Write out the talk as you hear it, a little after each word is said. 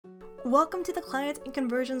Welcome to the Clients and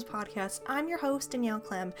Conversions Podcast. I'm your host, Danielle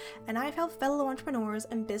Clem, and I've helped fellow entrepreneurs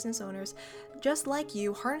and business owners just like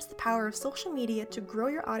you harness the power of social media to grow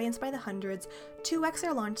your audience by the hundreds, 2x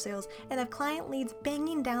their launch sales, and have client leads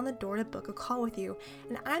banging down the door to book a call with you.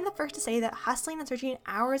 And I'm the first to say that hustling and searching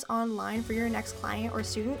hours online for your next client or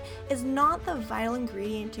student is not the vital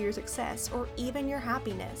ingredient to your success or even your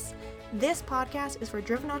happiness. This podcast is for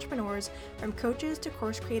driven entrepreneurs, from coaches to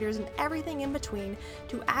course creators and everything in between,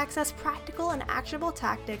 to access practical and actionable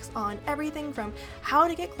tactics on everything from how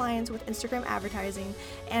to get clients with Instagram advertising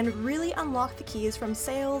and really unlock the keys from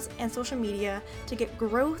sales and social media to get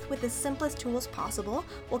growth with the simplest tools possible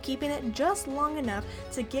while keeping it just long enough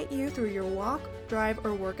to get you through your walk, drive,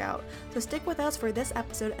 or workout. So stick with us for this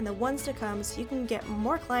episode and the ones to come so you can get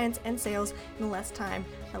more clients and sales in less time.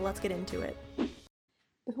 Now let's get into it.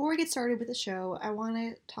 Before we get started with the show, I want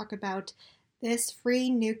to talk about this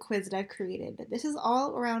free new quiz that I've created. This is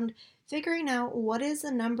all around figuring out what is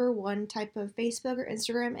the number one type of Facebook or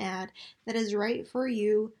Instagram ad that is right for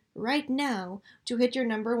you right now to hit your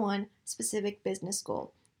number one specific business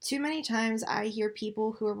goal. Too many times I hear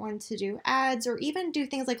people who are wanting to do ads or even do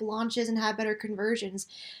things like launches and have better conversions,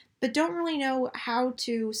 but don't really know how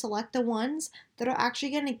to select the ones that are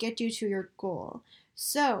actually going to get you to your goal.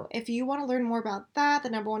 So if you want to learn more about that, the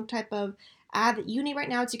number one type of ad that you need right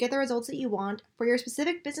now to get the results that you want for your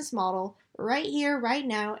specific business model right here, right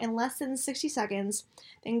now, in less than 60 seconds,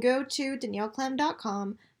 then go to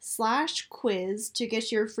danielleclem.com/quiz to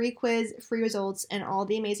get your free quiz, free results, and all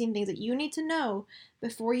the amazing things that you need to know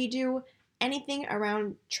before you do anything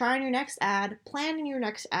around trying your next ad, planning your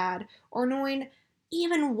next ad, or knowing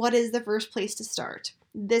even what is the first place to start.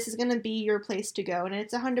 This is going to be your place to go, and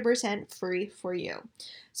it's 100% free for you.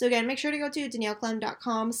 So again, make sure to go to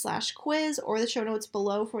danielleclem.com/quiz or the show notes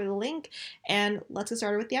below for the link, and let's get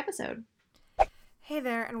started with the episode. Hey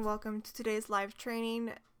there, and welcome to today's live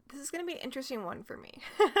training. This is going to be an interesting one for me.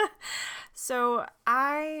 So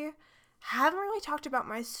I haven't really talked about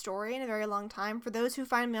my story in a very long time. For those who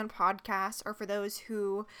find me on podcasts or for those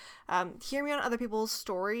who hear me on other people's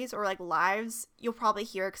stories or like lives, you'll probably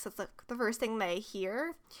hear it because that's like the first thing they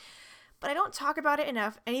hear. But I don't talk about it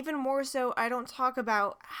enough, and even more so, I don't talk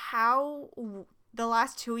about how the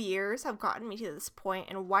last 2 years have gotten me to this point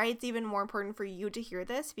and why it's even more important for you to hear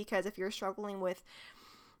this, because if you're struggling with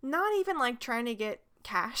not even like trying to get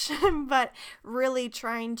cash, but really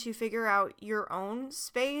trying to figure out your own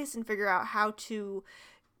space and figure out how to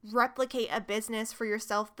replicate a business for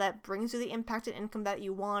yourself that brings you the impact and income that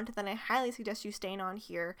you want, then I highly suggest you staying on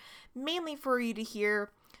here, mainly for you to hear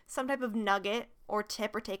some type of nugget or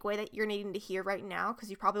tip or takeaway that you're needing to hear right now, because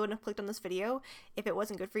you probably wouldn't have clicked on this video if it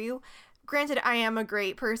wasn't good for you. Granted, I am a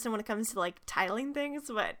great person when it comes to like titling things,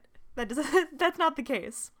 but that's not the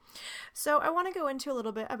case. So I want to go into a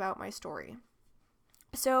little bit about my story.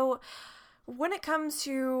 So when it comes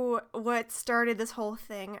to what started this whole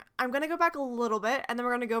thing, I'm going to go back a little bit, and then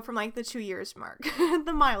we're going to go from like the 2 years mark,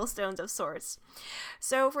 the milestones of sorts.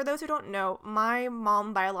 So for those who don't know, my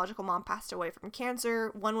biological mom passed away from cancer.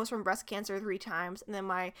 One was from breast cancer 3 times, and then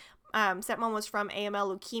my stepmom was from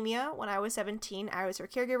AML leukemia. When I was 17, I was her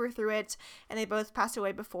caregiver through it, and they both passed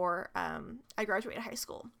away before I graduated high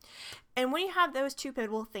school. And when you have those two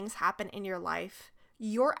pivotal things happen in your life,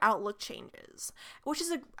 your outlook changes, which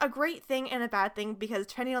is a great thing and a bad thing, because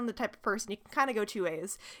depending on the type of person, you can kind of go 2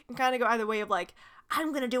 ways. You can kind of go either way of like, I'm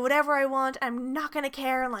going to do whatever I want, I'm not going to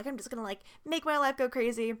care, and like, I'm just going to like make my life go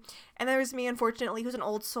crazy. And there's me, unfortunately, who's an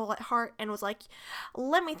old soul at heart and was like,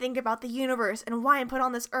 let me think about the universe and why I'm put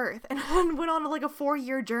on this earth, and then went on like a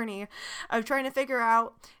 4-year journey of trying to figure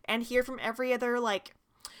out and hear from every other like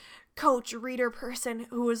coach, reader, person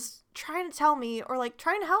who was trying to tell me or like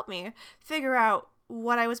trying to help me figure out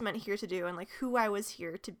what I was meant here to do and like who I was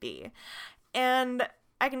here to be. And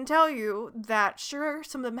I can tell you that sure,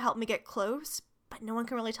 some of them helped me get close, but no one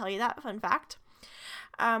can really tell you that, fun fact.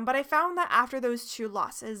 But I found that after those 2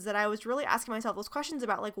 losses that I was really asking myself those questions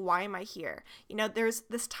about like, why am I here? You know, there's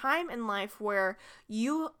this time in life where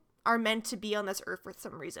you are meant to be on this earth for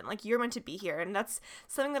some reason. Like, you're meant to be here. And that's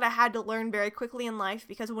something that I had to learn very quickly in life,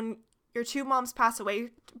 because when your 2 moms pass away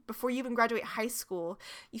before you even graduate high school,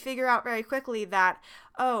 you figure out very quickly that,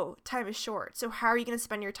 oh, time is short. So how are you going to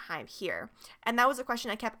spend your time here? And that was a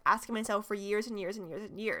question I kept asking myself for years and years and years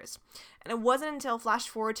and years. And it wasn't until flash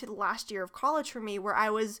forward to the last year of college for me, where I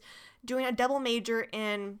was doing a double major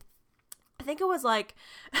in, I think it was like,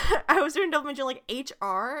 I was doing double major like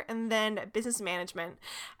HR and then business management.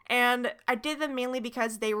 And I did them mainly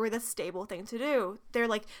because they were the stable thing to do. They're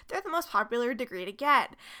the most popular degree to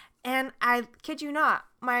get. And I kid you not,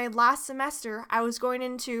 my last semester, I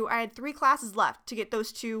had 3 classes left to get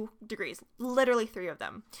those 2 degrees, literally 3 of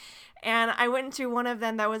them. And I went into one of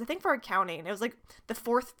them that was, I think, for accounting. It was like the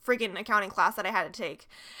 4th friggin' accounting class that I had to take.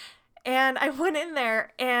 And I went in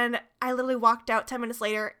there and I literally walked out 10 minutes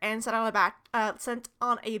later and sat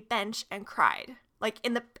on a bench and cried. Like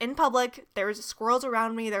in public, there was squirrels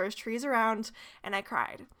around me, there was trees around, and I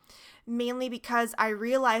cried. Mainly because I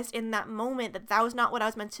realized in that moment that was not what I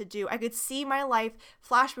was meant to do. I could see my life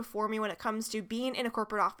flash before me when it comes to being in a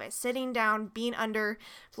corporate office, sitting down, being under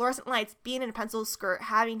fluorescent lights, being in a pencil skirt,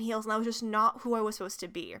 having heels, and that was just not who I was supposed to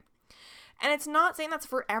be. And it's not saying that's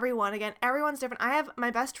for everyone. Again, everyone's different. I have one of my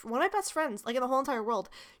best friends, like in the whole entire world.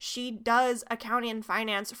 She does accounting and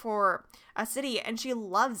finance for a city and she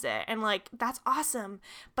loves it. And like, that's awesome.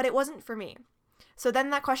 But it wasn't for me. So then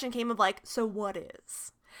that question came of like, so what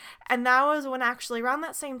is? And that was when actually around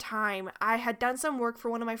that same time, I had done some work for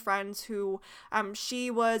one of my friends who, she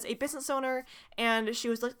was a business owner and she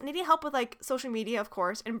was needing help with like social media, of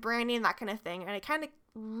course, and branding and that kind of thing. And I kind of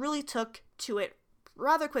really took to it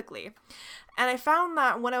rather quickly. And I found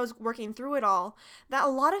that when I was working through it all, that a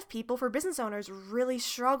lot of people, for business owners, really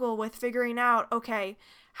struggle with figuring out, okay,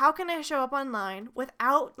 how can I show up online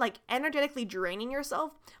without like energetically draining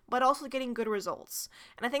yourself, but also getting good results?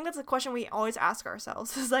 And I think that's a question we always ask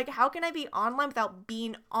ourselves is like, how can I be online without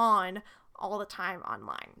being on all the time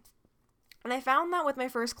online? And I found that with my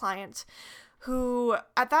first client, who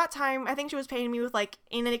at that time, I think she was paying me with like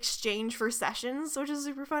in an exchange for sessions, which is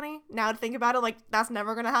super funny. Now to think about it, like that's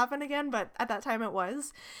never going to happen again. But at that time it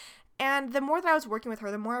was. And the more that I was working with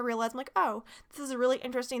her, the more I realized I'm like, oh, this is a really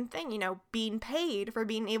interesting thing, being paid for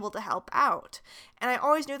being able to help out. And I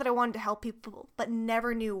always knew that I wanted to help people, but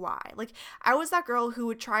never knew why. Like I was that girl who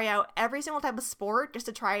would try out every single type of sport just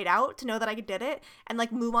to try it out, to know that I did it and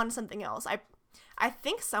like move on to something else. I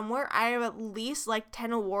think somewhere I have at least like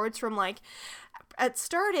 10 awards from like, it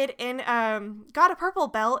started in, got a purple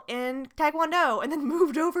belt in Taekwondo and then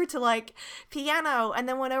moved over to like piano and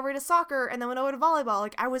then went over to soccer and then went over to volleyball.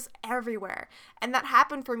 Like I was everywhere. And that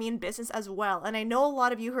happened for me in business as well. And I know a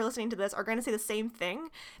lot of you who are listening to this are going to say the same thing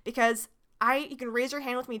because you can raise your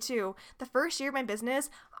hand with me too. The first year of my business,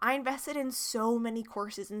 I invested in so many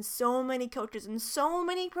courses and so many coaches and so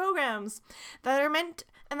many programs that are meant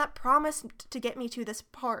and that promised to get me to this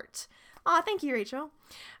part. Aw, thank you, Rachel.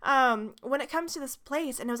 When it comes to this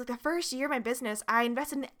place, and it was like the first year of my business, I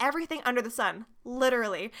invested in everything under the sun,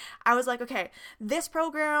 literally. I was like, okay, this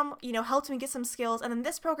program, helped me get some skills, and then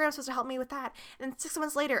this program is supposed to help me with that. And then 6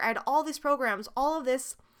 months later, I had all these programs, all of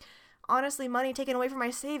this, honestly, money taken away from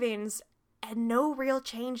my savings, and no real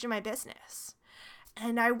change in my business.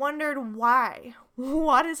 And I wondered why.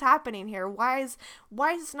 What is happening here? Why is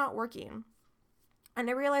this not working? And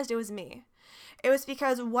I realized it was me. It was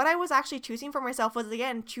because what I was actually choosing for myself was,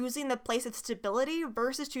 again, choosing the place of stability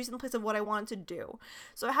versus choosing the place of what I wanted to do.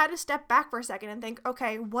 So I had to step back for a second and think,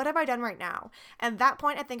 okay, what have I done right now? At that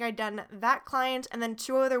point, I think I'd done that client and then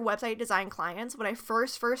 2 other website design clients. When I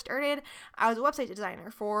first started, I was a website designer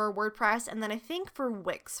for WordPress and then I think for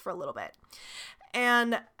Wix for a little bit.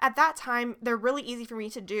 And at that time, they're really easy for me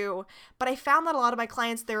to do, but I found that a lot of my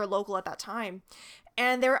clients, they were local at that time.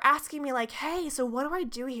 And they were asking me like, hey, so what do I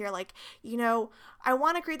do here? Like, I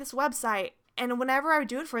want to create this website. And whenever I would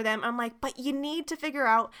do it for them, I'm like, but you need to figure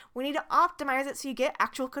out, we need to optimize it so you get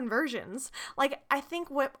actual conversions. Like, I think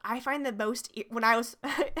what I find the most, when I was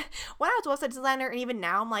a website designer and even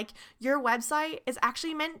now, I'm like, your website is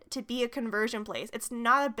actually meant to be a conversion place. It's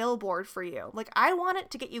not a billboard for you. Like, I want it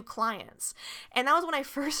to get you clients. And that was when I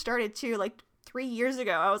first started too, like 3 years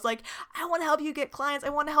ago. I was like, I want to help you get clients. I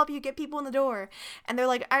want to help you get people in the door. And they're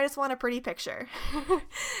like, I just want a pretty picture.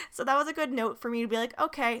 So that was a good note for me to be like,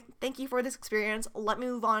 okay, thank you for this experience. Let me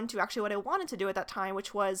move on to actually what I wanted to do at that time,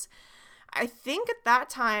 which was, I think at that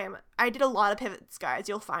time, I did a lot of pivots, guys.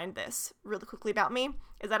 You'll find this really quickly about me,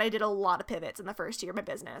 is that I did a lot of pivots in the first year of my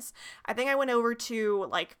business. I think I went over to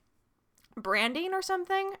like branding or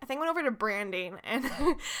something. I think I went over to branding, and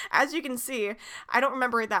as you can see, I don't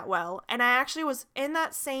remember it that well. And I actually was in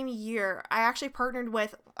that same year, I actually partnered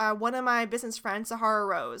with one of my business friends, Sahara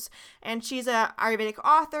Rose, and she's a Ayurvedic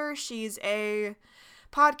author. She's a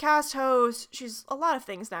podcast host. She's a lot of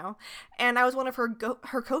things now. And I was one of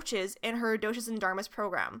her coaches in her Doshas and Dharmas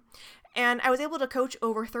program. And I was able to coach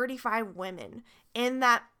over 35 women in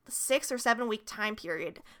that 6 or 7 week time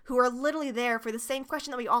period who are literally there for the same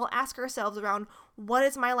question that we all ask ourselves around, what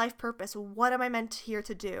is my life purpose? What am I meant here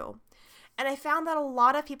to do? And I found that a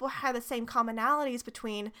lot of people had the same commonalities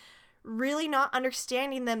between really not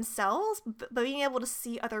understanding themselves, but being able to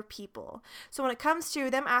see other people. So when it comes to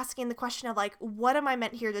them asking the question of like, what am I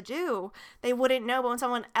meant here to do? They wouldn't know, but when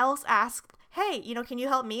someone else asks, hey, can you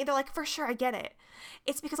help me? They're like, for sure, I get it.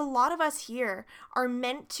 It's because a lot of us here are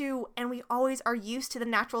meant to, and we always are used to the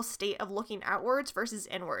natural state of looking outwards versus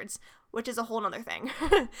inwards, which is a whole nother thing.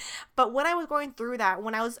 But when I was going through that,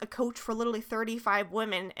 when I was a coach for literally 35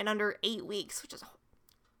 women in under 8 weeks, which is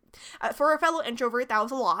for a fellow introvert, that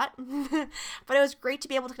was a lot. But it was great to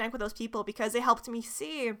be able to connect with those people because they helped me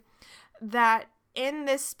see that in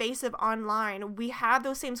this space of online, we have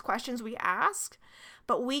those same questions we ask,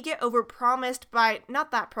 but we get overpromised by,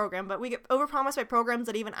 not that program, but we get overpromised by programs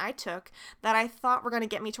that even I took that I thought were going to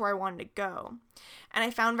get me to where I wanted to go. And I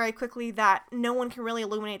found very quickly that no one can really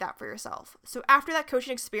illuminate that for yourself. So after that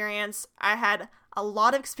coaching experience, I had a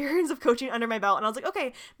lot of experience of coaching under my belt, and I was like,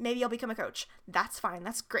 okay, maybe I'll become a coach. That's fine.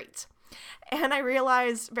 That's great. And I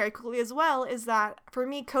realized very quickly as well is that for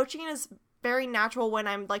me, coaching is very natural when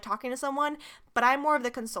I'm like talking to someone, but I'm more of the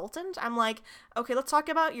consultant. I'm like, okay, let's talk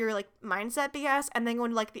about your like mindset BS and then go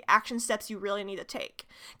into like the action steps you really need to take.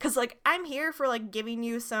 Cause like I'm here for like giving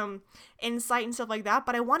you some insight and stuff like that,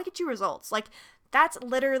 but I want to get you results. Like that's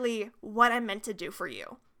literally what I'm meant to do for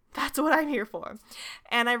you. That's what I'm here for.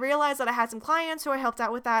 And I realized that I had some clients who I helped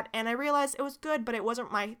out with that, and I realized it was good, but it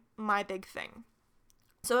wasn't my big thing.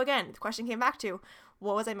 So again, the question came back to,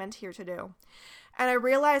 what was I meant here to do? And I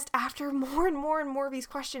realized after more and more and more of these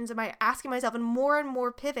questions, and by asking myself and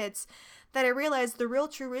more pivots, that I realized the real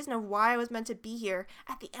true reason of why I was meant to be here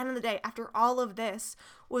at the end of the day, after all of this,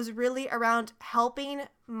 was really around helping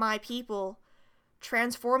my people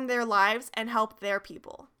transform their lives and help their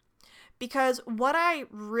people. Because what I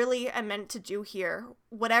really am meant to do here,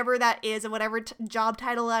 whatever that is and whatever job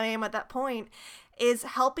title I am at that point, is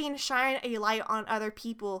helping shine a light on other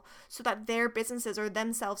people so that their businesses or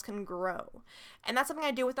themselves can grow. And that's something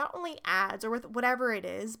I do with not only ads or with whatever it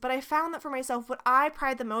is, but I found that for myself, what I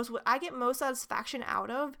pride the most, what I get most satisfaction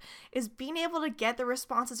out of is being able to get the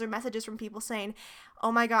responses or messages from people saying,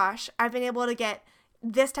 oh my gosh, I've been able to get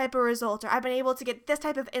this type of result, or I've been able to get this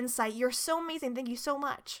type of insight. You're so amazing. Thank you so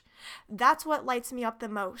much. That's what lights me up the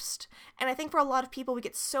most. And I think for a lot of people, we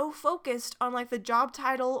get so focused on like the job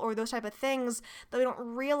title or those type of things that we don't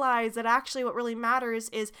realize that actually what really matters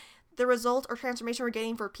is the result or transformation we're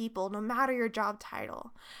getting for people, no matter your job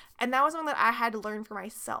title. And that was something that I had to learn for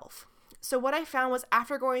myself. So what I found was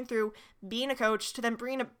after going through being a coach to then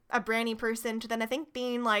being a branding person to then I think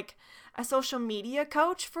being like a social media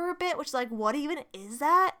coach for a bit, which is like, what even is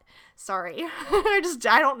that? Sorry.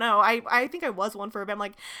 I don't know. I think I was one for a bit. I'm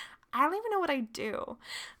like, I don't even know what I do.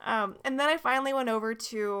 And then I finally went over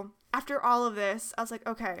to, after all of this, I was like,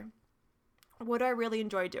 okay, what do I really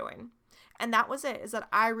enjoy doing? And that was it, is that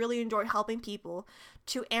I really enjoy helping people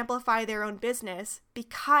to amplify their own business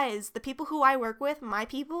because the people who I work with, my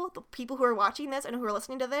people, the people who are watching this and who are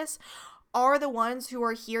listening to this, are the ones who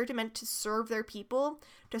are here to meant to serve their people,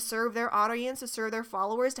 to serve their audience, to serve their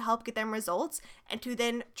followers, to help get them results, and to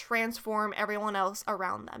then transform everyone else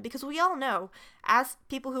around them. Because we all know, as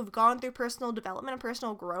people who've gone through personal development and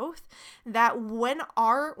personal growth, that when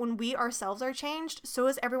we ourselves are changed, so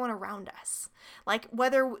is everyone around us. Like,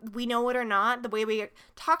 whether we know it or not, the way we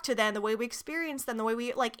talk to them, the way we experience them, the way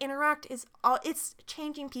we like interact it's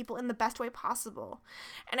changing people in the best way possible.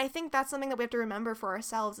 And I think that's something that we have to remember for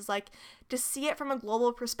ourselves, is like to see it from a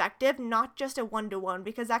global perspective, not just a one-to-one,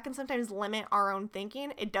 because that can sometimes limit our own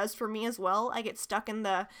thinking. It does for me as well. I get stuck in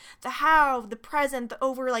the how, the present, the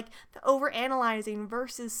over analyzing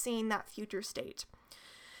versus seeing that future state.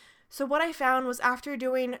 So what I found was after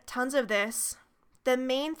doing tons of this, the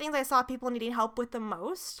main things I saw people needing help with the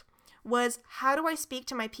most was, how do I speak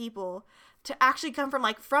to my people to actually come from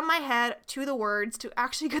my head to the words, to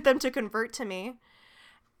actually get them to convert to me,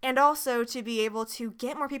 and also to be able to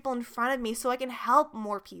get more people in front of me so I can help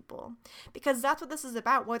more people. Because that's what this is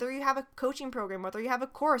about. Whether you have a coaching program, whether you have a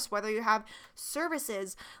course, whether you have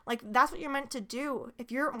services, like that's what you're meant to do. If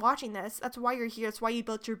you're watching this, that's why you're here. That's why you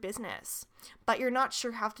built your business. But you're not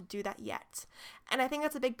sure how to do that yet. And I think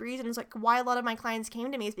that's a big reason. It's like why a lot of my clients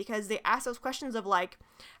came to me is because they ask those questions of like,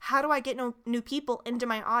 how do I get new people into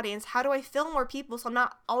my audience? How do I fill more people so I'm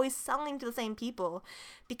not always selling to the same people?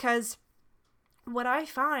 Because what I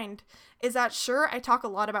find is that, sure, I talk a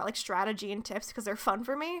lot about like strategy and tips because they're fun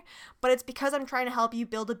for me, but it's because I'm trying to help you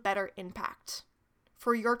build a better impact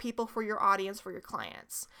for your people, for your audience, for your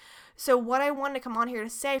clients. So what I wanted to come on here to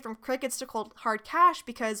say, from crickets to cold hard cash,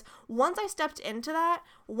 because once I stepped into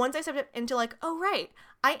like, oh right,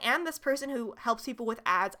 I am this person who helps people with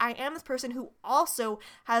ads. I am this person who also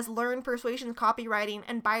has learned persuasion, copywriting,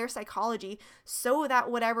 and buyer psychology so that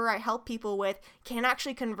whatever I help people with can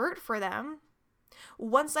actually convert for them.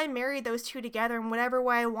 Once I married those two together in whatever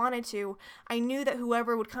way I wanted to, I knew that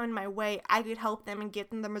whoever would come in my way, I could help them and get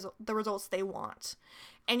them the results they want.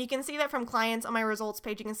 And you can see that from clients on my results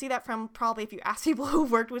page. You can see that from probably if you ask people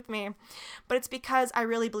who've worked with me. But it's because I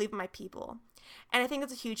really believe in my people. And I think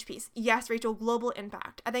that's a huge piece. Yes, Rachel, global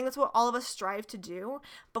impact. I think that's what all of us strive to do,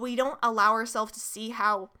 but we don't allow ourselves to see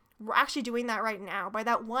how we're actually doing that right now. By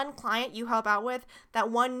that one client you help out with,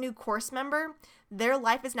 that one new course member, their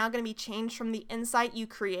life is now going to be changed from the insight you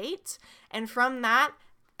create. And from that,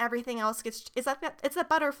 everything else it's the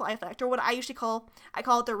butterfly effect, or what I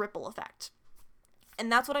call it the ripple effect.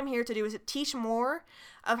 And that's what I'm here to do, is to teach more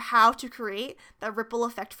of how to create that ripple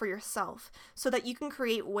effect for yourself so that you can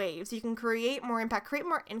create waves. You can create more impact, create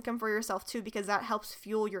more income for yourself too, because that helps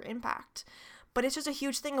fuel your impact. But it's just a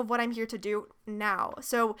huge thing of what I'm here to do now.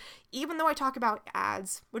 So even though I talk about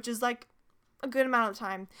ads, which is like a good amount of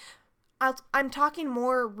time, I'm talking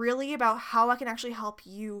more really about how I can actually help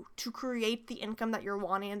you to create the income that you're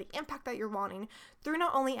wanting and the impact that you're wanting through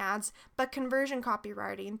not only ads, but conversion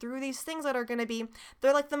copywriting, through these things that are going to be,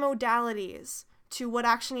 they're like the modalities to what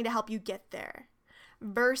actually need to help you get there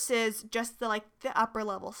versus just the upper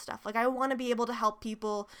level stuff. Like I want to be able to help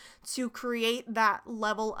people to create that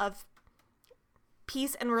level of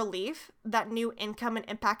peace and relief that new income and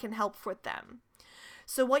impact can help with them.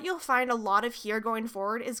 So what you'll find a lot of here going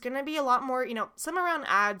forward is going to be a lot more, some around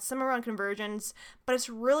ads, some around conversions, but it's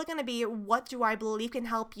really going to be, what do I believe can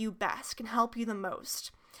help you best, can help you the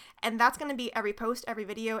most? And that's going to be every post, every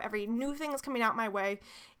video, every new thing that's coming out my way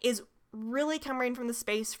is really coming from the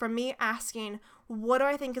space from me asking, what do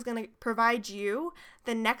I think is going to provide you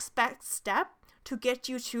the next best step to get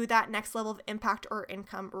you to that next level of impact or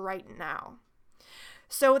income right now?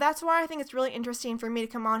 So that's why I think it's really interesting for me to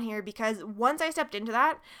come on here, because once I stepped into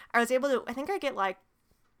that, I was able to, I think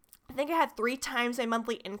I had 3 times my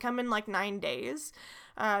monthly income in 9 days,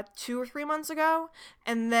 2 or 3 months ago.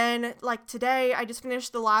 And then today, I just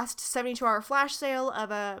finished the last 72-hour flash sale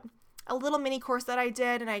of a little mini course that I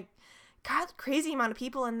did, and I got a crazy amount of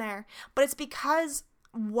people in there. But it's because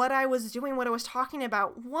what I was doing, what I was talking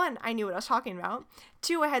about, 1, I knew what I was talking about,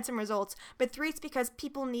 2, I had some results, but 3, it's because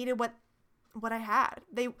people needed what I had.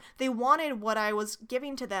 They wanted what I was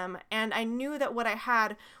giving to them, and I knew that what I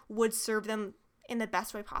had would serve them in the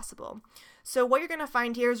best way possible. So what you're going to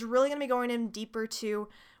find here is really going to be going in deeper to,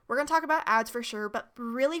 we're going to talk about ads for sure, but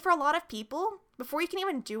really for a lot of people, before you can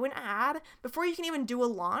even do an ad, before you can even do a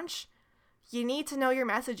launch, you need to know your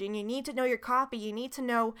messaging, you need to know your copy, you need to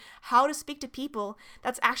know how to speak to people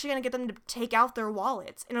that's actually going to get them to take out their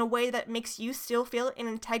wallets in a way that makes you still feel in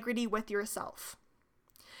integrity with yourself.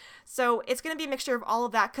 So it's going to be a mixture of all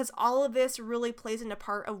of that, because all of this really plays into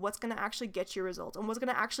part of what's going to actually get you results and what's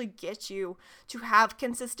going to actually get you to have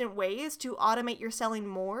consistent ways to automate your selling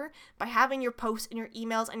more by having your posts and your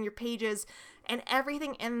emails and your pages and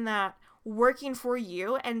everything in that working for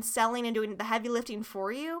you and selling and doing the heavy lifting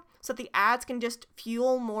for you, so that the ads can just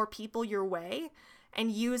fuel more people your way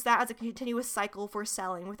and use that as a continuous cycle for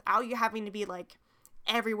selling without you having to be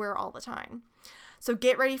everywhere all the time. So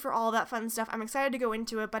get ready for all that fun stuff. I'm excited to go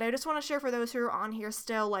into it, but I just want to share for those who are on here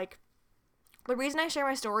still, the reason I share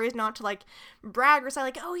my story is not to brag or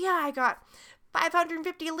say oh yeah, I got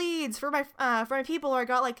 550 leads for my people, or I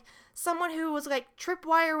got someone who was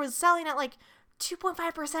Tripwire was selling at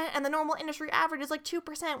 2.5% and the normal industry average is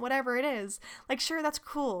 2%, whatever it is. Sure, that's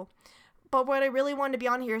cool. But what I really wanted to be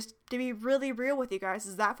on here is to be really real with you guys,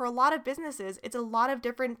 is that for a lot of businesses, it's a lot of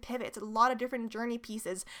different pivots, a lot of different journey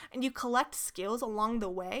pieces, and you collect skills along the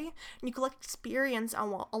way, and you collect experience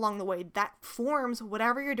along the way that forms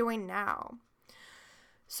whatever you're doing now.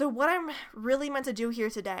 So what I'm really meant to do here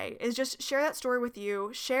today is just share that story with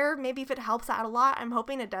you, share maybe if it helps out a lot. I'm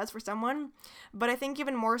hoping it does for someone, but I think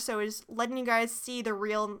even more so is letting you guys see the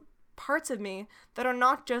real parts of me that are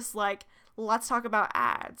not just let's talk about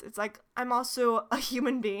ads. It's I'm also a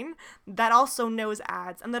human being that also knows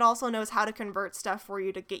ads and that also knows how to convert stuff for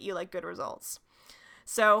you to get you good results.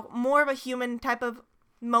 So more of a human type of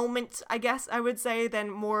moment, I guess I would say, than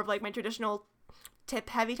more of my traditional tip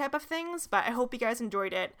heavy type of things. But I hope you guys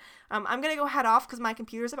enjoyed it. I'm going to go head off because my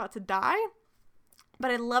computer's about to die. But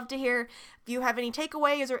I'd love to hear if you have any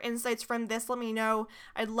takeaways or insights from this. Let me know.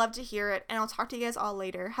 I'd love to hear it. And I'll talk to you guys all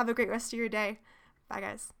later. Have a great rest of your day. Bye,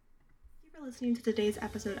 guys. for listening to today's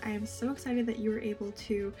episode. I am so excited that you were able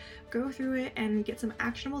to go through it and get some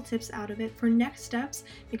actionable tips out of it. For next steps,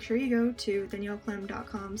 make sure you go to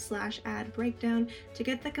danielleclem.com/ad breakdown to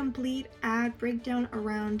get the complete ad breakdown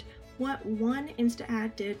around what one Insta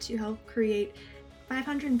ad did to help create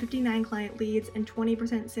 559 client leads and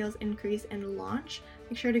 20% sales increase in launch.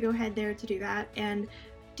 Make sure to go ahead there to do that, and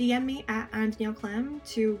DM me at I'm Danielle Clem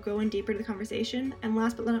to go in deeper to the conversation. And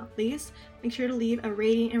last but not least, make sure to leave a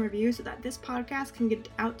rating and review so that this podcast can get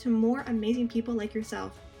out to more amazing people like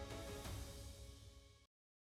yourself.